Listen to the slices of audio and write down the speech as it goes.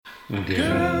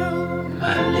Girl,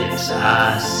 my lips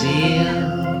are sealed.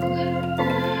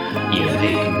 You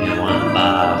make me want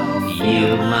barf.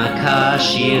 Yield my car,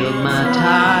 shield my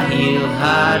tie, heel,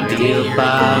 hard deal,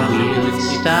 bar wheel,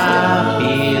 stop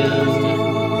heel.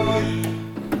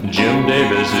 Jim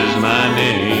Davis is my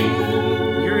name.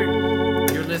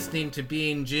 You're listening to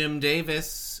Being Jim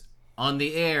Davis on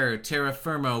the air, Terra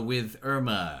Firma with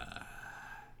Irma.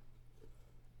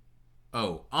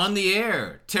 Oh, on the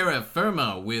air, Terra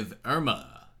Firma with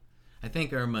Irma. I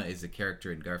think Irma is a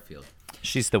character in Garfield.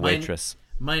 She's the waitress.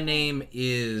 My name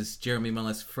is Jeremy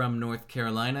Mullis from North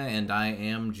Carolina, and I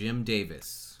am Jim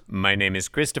Davis. My name is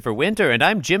Christopher Winter, and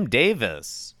I'm Jim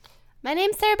Davis. My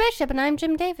name's Sarah Bishop, and I'm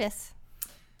Jim Davis.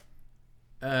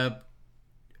 And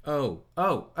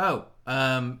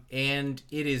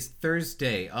it is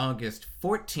Thursday, August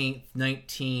 14th,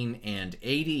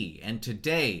 1980, and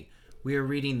today we are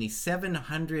reading the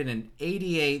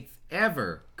 788th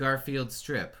ever Garfield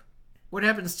strip. What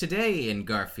happens today in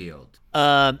Garfield?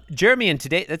 Jeremy, in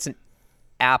today, that's an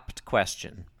apt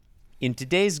question. In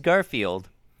today's Garfield,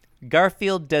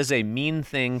 Garfield does a mean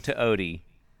thing to Odie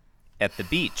at the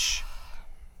beach.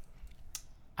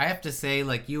 I have to say,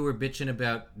 like, you were bitching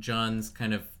about John's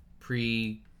kind of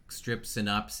pre-strip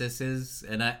synopsises,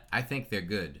 and I think they're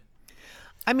good.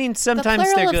 I mean, sometimes the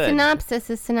they're plural good. of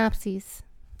synopsis is synopses.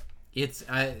 It's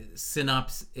I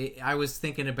was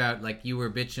thinking about, like, you were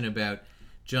bitching about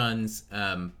John's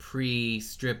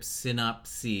pre-strip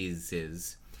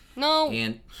synopsises. No.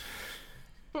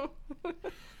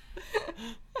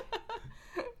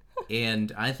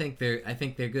 And I think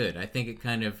they're good. I think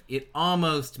it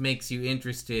almost makes you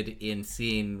interested in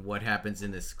seeing what happens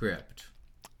in the script.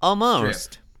 Almost.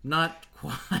 Strip. Not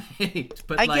quite,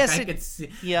 but I like guess I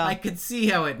could see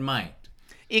how it might.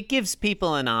 It gives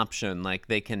people an option, like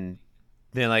they're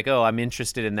like, oh, I'm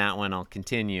interested in that one, I'll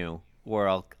continue, or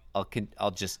I'll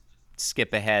just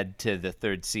skip ahead to the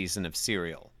third season of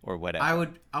Serial or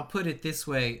whatever. I'll put it this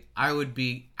way, I would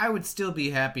still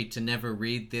be happy to never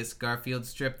read this Garfield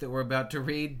strip that we're about to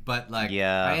read, but like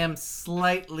I am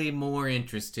slightly more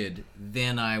interested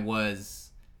than I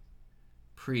was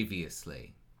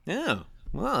previously. Oh,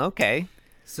 well, okay.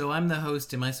 So I'm the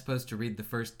host. Am I supposed to read the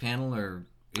first panel, or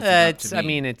is it up to me? I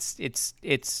mean, it's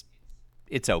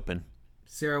open.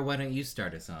 Sarah, why don't you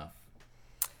start us off?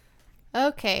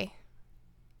 Okay.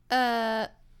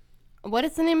 What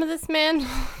is the name of this man?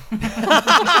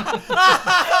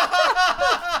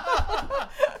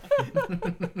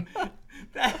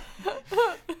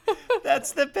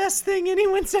 That's the best thing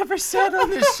anyone's ever said on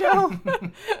this show.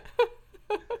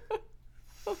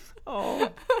 Oh,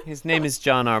 his name is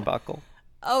John Arbuckle.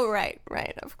 Oh, right,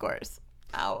 of course.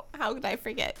 How could I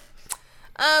forget?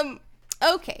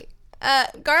 Okay.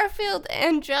 Garfield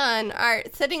and John are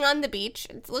sitting on the beach.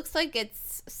 It looks like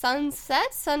it's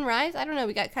sunrise. I don't know.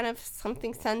 We got kind of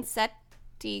something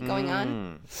sunset-y going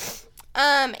on.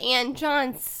 And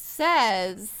John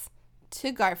says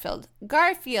to Garfield,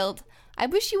 I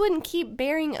wish you wouldn't keep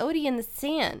burying Odie in the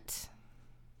sand.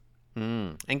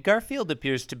 And Garfield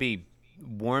appears to be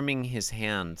warming his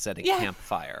hands at a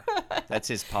campfire. That's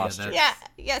his posture.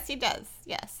 Yes, he does.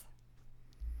 Yes.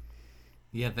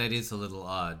 Yeah, that is a little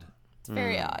odd. It's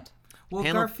very odd. Well,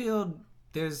 Garfield,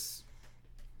 his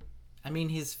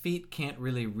feet can't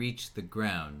really reach the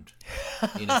ground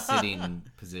in a sitting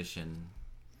position.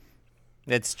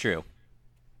 That's true.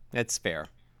 That's fair.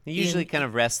 He usually kind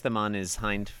of rests them on his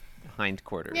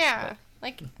hindquarters. Yeah,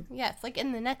 like in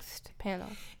the next panel.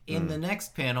 In the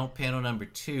next panel number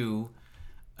 2,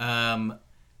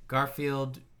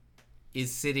 Garfield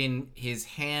is sitting. His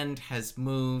hand has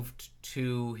moved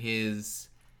to his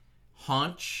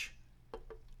haunch.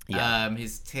 Yeah.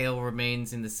 His tail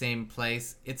remains in the same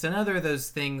place. It's another of those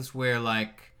things where,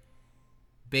 like,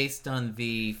 based on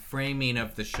the framing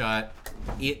of the shot,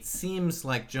 it seems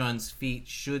like John's feet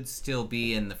should still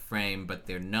be in the frame, but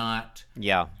they're not.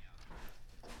 Yeah.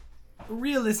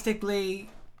 Realistically,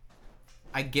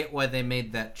 I get why they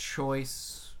made that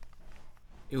choice.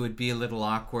 It would be a little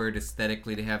awkward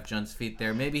aesthetically to have John's feet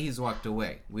there. Maybe he's walked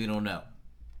away. We don't know.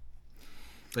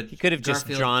 But he could have just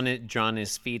drawn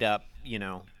his feet up,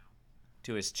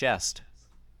 to his chest.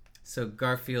 So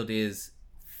Garfield is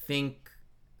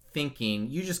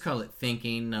thinking. You just call it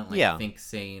thinking, not like think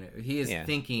saying. He is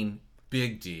thinking.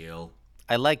 Big deal.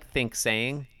 I like think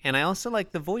saying, and I also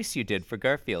like the voice you did for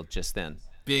Garfield just then.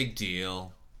 Big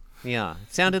deal. Yeah,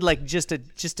 it sounded like just a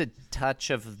touch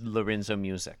of Lorenzo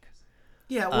music.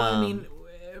 Yeah, well,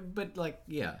 but like,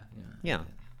 yeah.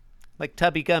 Like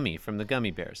Tubby Gummy from the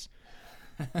Gummy Bears.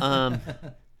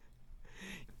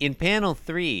 In panel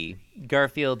 3,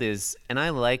 Garfield is, and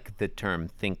I like the term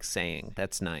think saying.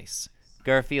 That's nice.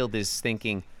 Garfield is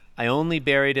thinking, I only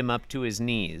buried him up to his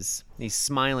knees. He's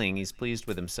smiling. He's pleased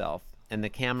with himself. And the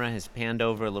camera has panned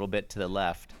over a little bit to the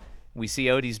left. We see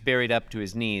Odie's buried up to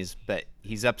his knees, but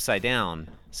he's upside down,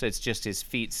 so it's just his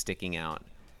feet sticking out.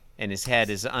 And his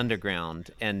head is underground.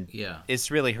 And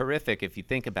it's really horrific if you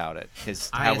think about it,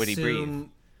 because how would he breathe?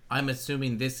 I'm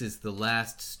assuming this is the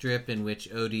last strip in which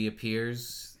Odie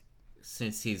appears,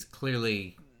 since he's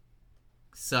clearly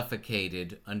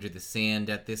suffocated under the sand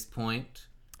at this point.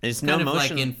 There's kind no of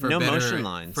motion, like in motion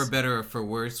lines. For better or for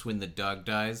worse when the dog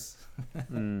dies.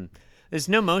 There's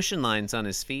no motion lines on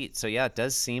his feet, so yeah, it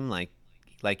does seem like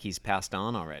he's passed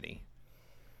on already.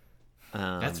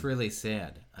 That's really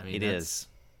sad. I mean, it is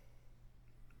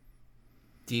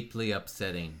deeply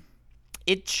upsetting.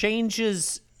 It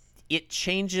changes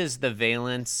the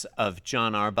valence of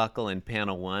John Arbuckle in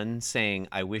panel 1 saying,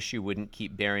 I wish you wouldn't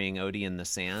keep burying Odie in the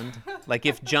sand. Like,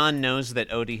 if John knows that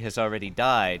Odie has already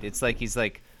died, it's like he's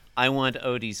like, I want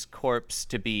Odie's corpse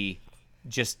to be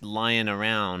just lying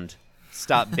around.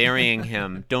 Stop burying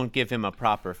him. Don't give him a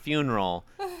proper funeral.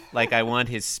 Like, I want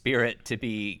his spirit to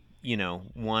be,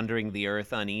 wandering the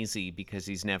earth uneasy because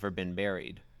he's never been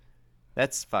buried.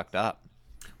 That's fucked up.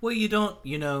 Well, you don't,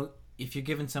 if you're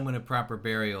giving someone a proper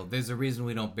burial, there's a reason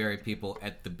we don't bury people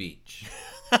at the beach.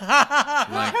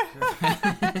 Huh.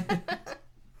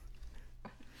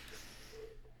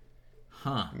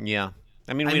 Yeah.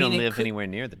 I mean, we don't live anywhere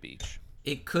near the beach.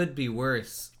 It could be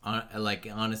worse.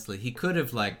 Honestly, he could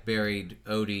have, buried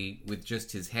Odie with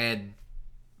just his head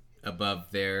above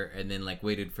there and then,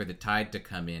 waited for the tide to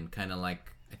come in. Kind of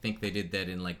like, I think they did that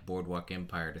in, Boardwalk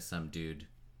Empire to some dude.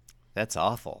 That's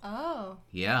awful. Oh.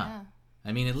 Yeah.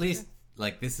 I mean, at least,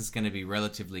 this is going to be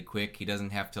relatively quick. He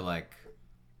doesn't have to,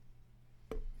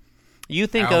 You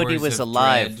think Odie was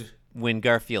alive when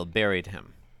Garfield buried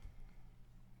him?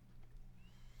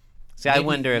 See, I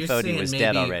wonder if Odie was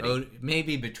dead already.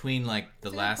 Maybe between, the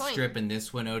last strip and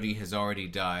this one, Odie has already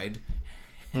died.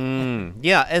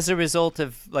 Yeah, as a result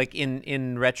of,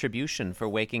 in retribution for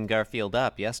waking Garfield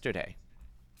up yesterday.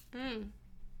 It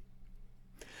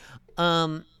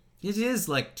is,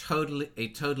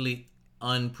 totally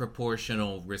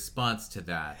unproportional response to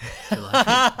that.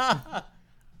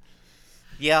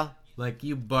 Yeah.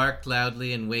 You bark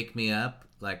loudly and wake me up.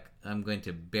 I'm going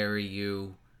to bury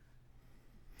you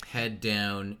head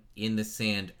down in the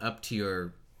sand up to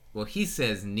your, well, he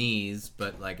says knees,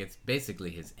 but it's basically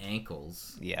his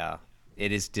ankles. Yeah,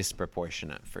 it is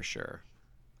disproportionate for sure.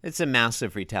 It's a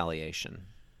massive retaliation.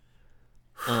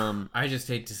 I just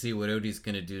hate to see what Odie's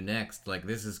going to do next.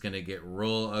 This is going to get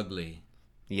real ugly.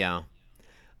 Yeah.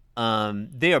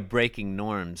 They are breaking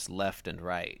norms left and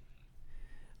right.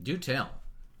 Do tell.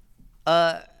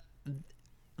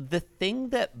 The thing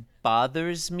that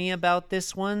bothers me about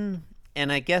this one,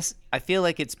 and I guess I feel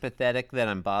like it's pathetic that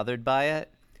I'm bothered by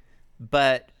it,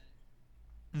 but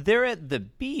they're at the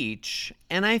beach,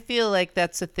 and I feel like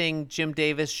that's a thing Jim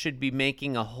Davis should be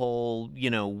making a whole,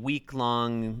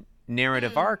 week-long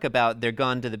narrative arc about. They're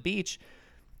gone to the beach.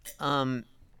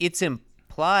 It's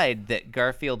implied that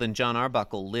Garfield and John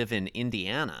Arbuckle live in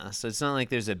Indiana, so it's not like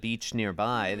there's a beach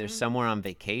nearby. They're somewhere on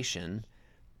vacation,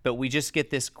 but we just get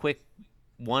this quick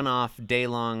one-off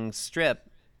day-long strip,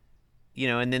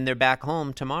 and then they're back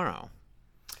home tomorrow.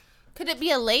 Could it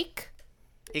be a lake?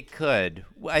 It could.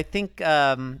 I think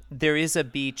there is a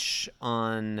beach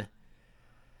on,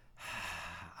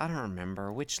 I don't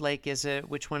remember. Which lake is it?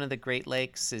 Which one of the Great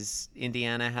Lakes is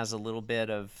Indiana has a little bit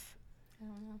of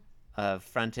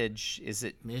frontage? Is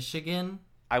it Michigan?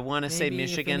 I want to say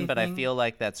Michigan, but I feel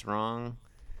like that's wrong.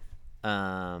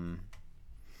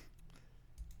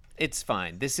 It's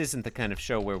fine. This isn't the kind of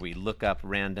show where we look up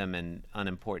random and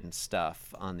unimportant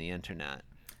stuff on the internet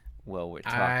while we're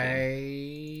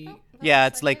talking. Yeah,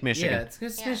 it's Lake Michigan. Yeah, it's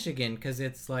Michigan because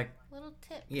it's little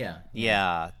tip. Yeah.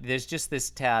 Yeah, there's just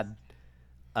this tad,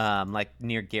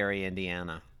 near Gary,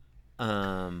 Indiana.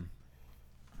 I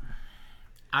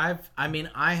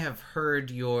have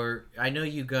heard I know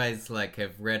you guys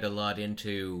have read a lot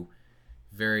into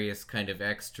various kind of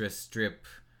extra strip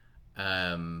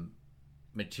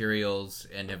materials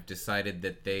and have decided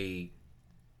that they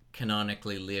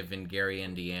canonically live in Gary,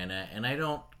 Indiana, and I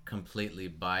don't completely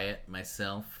buy it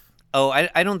myself. Oh,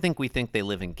 I don't think we think they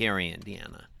live in Gary,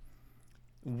 Indiana.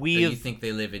 You think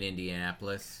they live in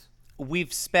Indianapolis?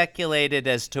 We've speculated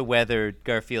as to whether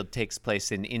Garfield takes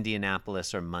place in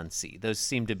Indianapolis or Muncie. Those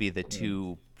seem to be the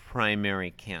two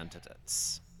primary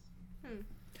candidates.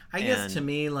 I guess to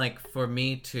me, for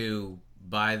me to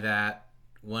buy that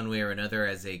one way or another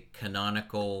as a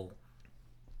canonical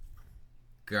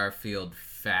Garfield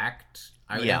fact.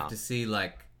 I would Yeah. have to see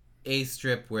like a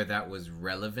strip where that was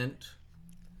relevant.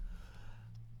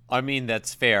 I mean,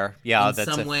 that's fair. Yeah, In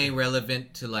that's some way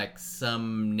relevant to like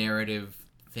some narrative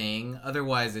thing.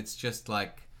 Otherwise, it's just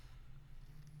like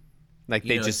like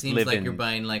they it just seems live like in. you're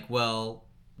buying like, well,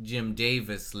 Jim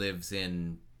Davis lives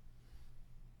in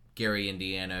Gary,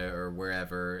 Indiana, or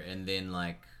wherever, and then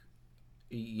like,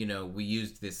 we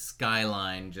used this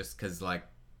skyline just because like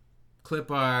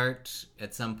clip art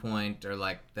at some point or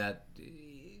like that,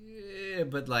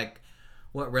 but like,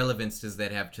 what relevance does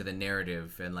that have to the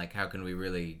narrative, and like, how can we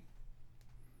really?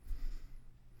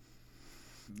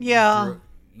 Yeah,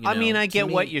 I mean, I to get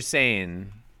me- what you're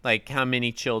saying. Like, how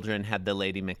many children had the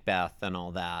Lady Macbeth and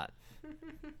all that.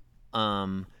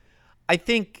 I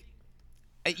think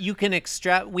you can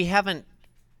extract. We haven't,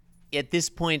 at this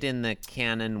point in the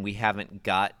canon, we haven't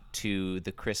got to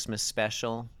the Christmas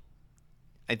special.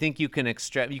 I think you can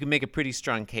extract. You can make a pretty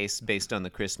strong case based on the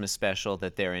Christmas special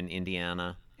that they're in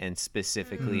Indiana and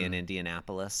specifically in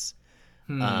Indianapolis.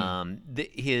 Based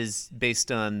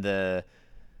on the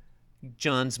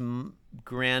John's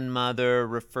grandmother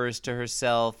refers to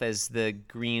herself as the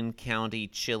Greene County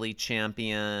chili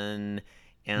champion,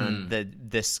 and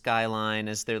the skyline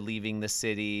as they're leaving the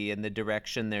city and the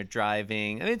direction they're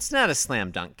driving. I mean, it's not a slam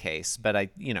dunk case, but and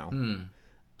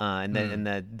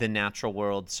the natural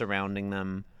world surrounding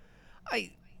them. I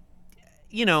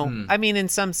mean, in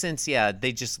some sense, yeah,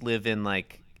 they just live in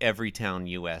like Everytown,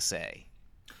 USA.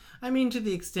 I mean, to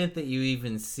the extent that you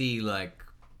even see like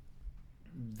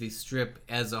the strip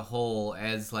as a whole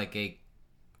as like a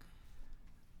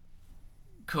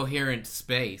coherent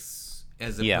space,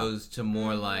 as opposed to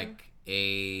more like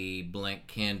a blank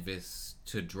canvas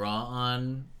to draw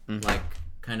on, like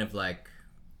kind of like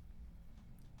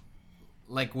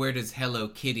where does Hello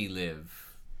Kitty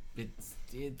live?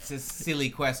 It's a silly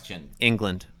question.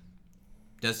 England.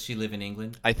 Does she live in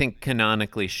England? I think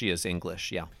canonically she is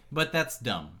English, yeah. But that's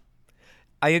dumb.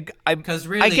 Because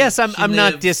really, I guess she I'm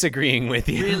not lives- disagreeing with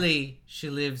you. Really, she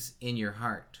lives in your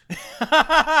heart.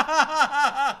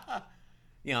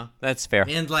 Yeah, that's fair.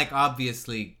 And like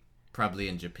obviously probably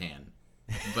in Japan.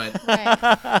 But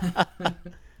Right.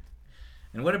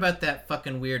 and what about that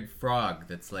fucking weird frog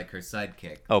that's like her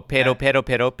sidekick? Oh,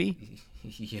 Peropi?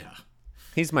 Yeah.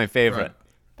 He's my favorite. Frog.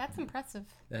 That's impressive.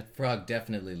 That frog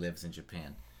definitely lives in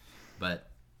Japan. But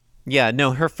Yeah,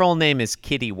 no, her full name is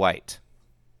Kitty White.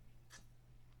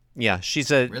 Yeah, she's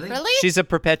a really? Really? she's a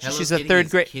perpetual. Hello She's a Kitty third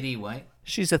is grade. Kitty White?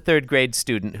 She's a third grade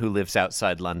student who lives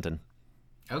outside London.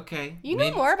 Okay. You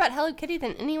know more about Hello Kitty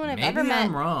than anyone I've Maybe ever met.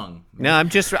 I'm wrong. No, I'm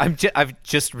just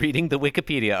reading the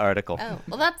Wikipedia article. Oh,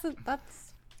 well, that's.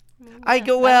 I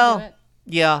go that'll well. do it.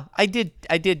 Yeah, I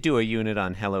did do a unit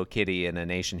on Hello Kitty in a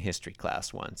nation history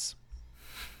class once.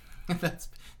 That's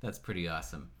pretty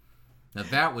awesome. Now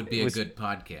that would be a good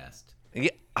podcast.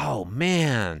 Yeah. Oh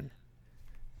man.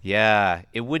 Yeah,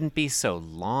 it wouldn't be so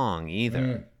long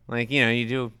either. Like, you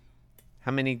do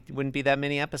how many wouldn't be that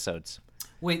many episodes.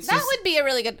 Wait, so That would be a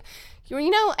really good.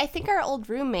 I think our old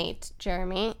roommate,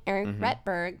 Jeremy, Eric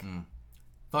Retberg.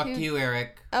 fuck you,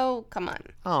 Eric. Oh, come on.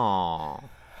 Aw.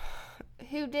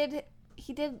 He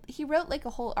wrote like a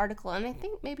whole article, and I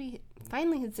think maybe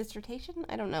finally his dissertation,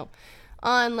 I don't know,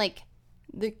 on like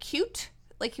the cute.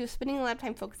 Like he was spending a lot of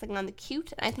time focusing on the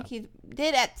cute. And I think he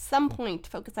did at some point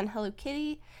focus on Hello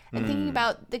Kitty and thinking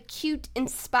about the cute,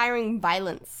 inspiring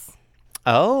violence.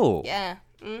 Oh. Yeah.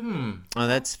 Oh,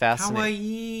 that's fascinating.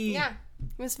 Kawaii. Yeah.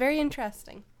 It was very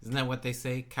interesting. Isn't that what they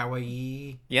say?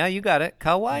 Kawaii. Yeah, you got it.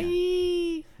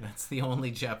 Kawaii. That's the only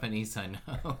Japanese I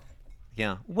know.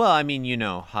 Yeah. Well, I mean,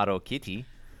 Haro Kitty.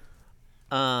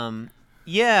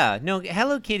 Yeah. No,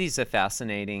 Hello Kitty's a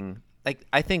fascinating. Like,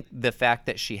 I think the fact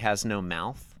that she has no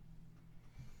mouth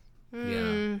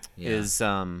Yeah. is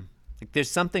like,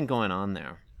 there's something going on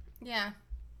there. Yeah.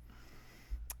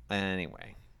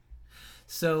 Anyway,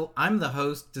 So I'm the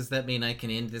host. Does that mean I can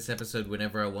end this episode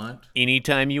whenever I want?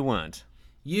 anytime you want.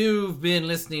 You've been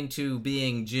listening to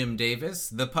Being Jim Davis,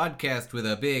 the podcast with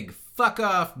a big fuck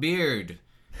off beard.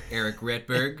 Eric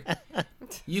Retberg.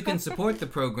 You can support the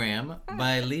program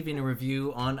by leaving a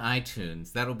review on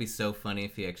iTunes. That'll be so funny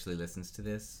if he actually listens to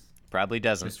this. Probably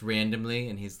doesn't. Just randomly,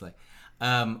 and he's like,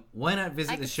 why not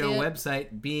visit I the could show see it.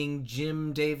 website,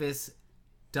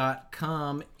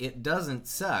 beingjimdavis.com. It doesn't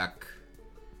suck.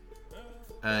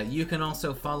 You can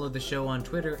also follow the show on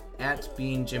Twitter at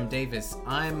beingjimdavis.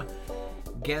 I'm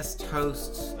guest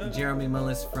host Jeremy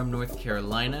Mullis from North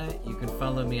Carolina. You can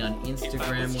follow me on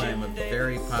Instagram, where I'm a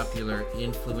very popular,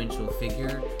 influential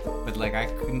figure. But like, I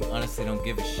honestly don't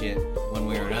give a shit one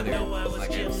way or another.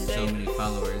 Like, I have so many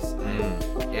followers. I'm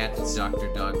at Dr.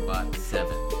 Dogbot7.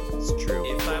 It's true.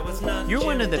 You're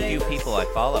one of the few people I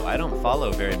follow. I don't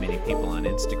follow very many people on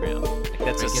Instagram. Like,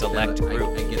 that's a select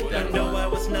group. I get that a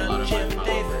lot of my followers.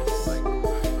 Like,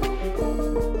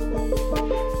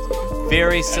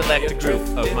 very select group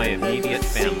of my immediate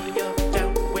family.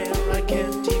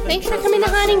 Thanks for coming to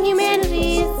Haunting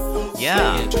Humanities.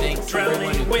 Yeah. Thanks to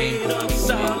everyone who came to Haunting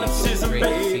Humanities. It's great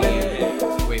to see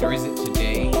you. Wait, or is it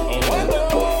today?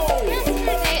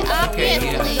 Yesterday,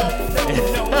 obviously.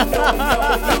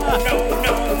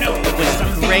 It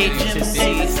was great to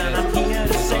see.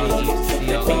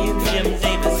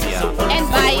 And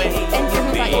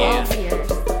driven by all ears.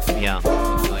 Yeah.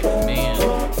 Like, man.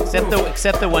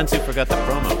 Except the ones who forgot the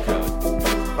promo code.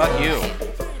 Fuck you.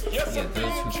 Yeah,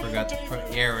 those who forgot to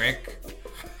Eric.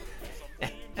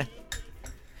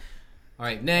 All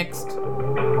right, next.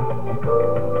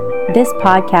 This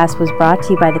podcast was brought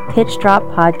to you by the Pitch Drop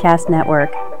Podcast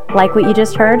Network. Like what you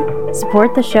just heard?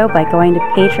 Support the show by going to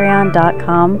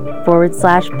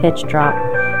patreon.com/pitchdrop.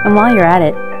 And while you're at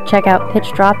it, check out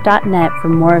pitchdrop.net for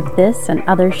more of this and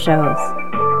other shows.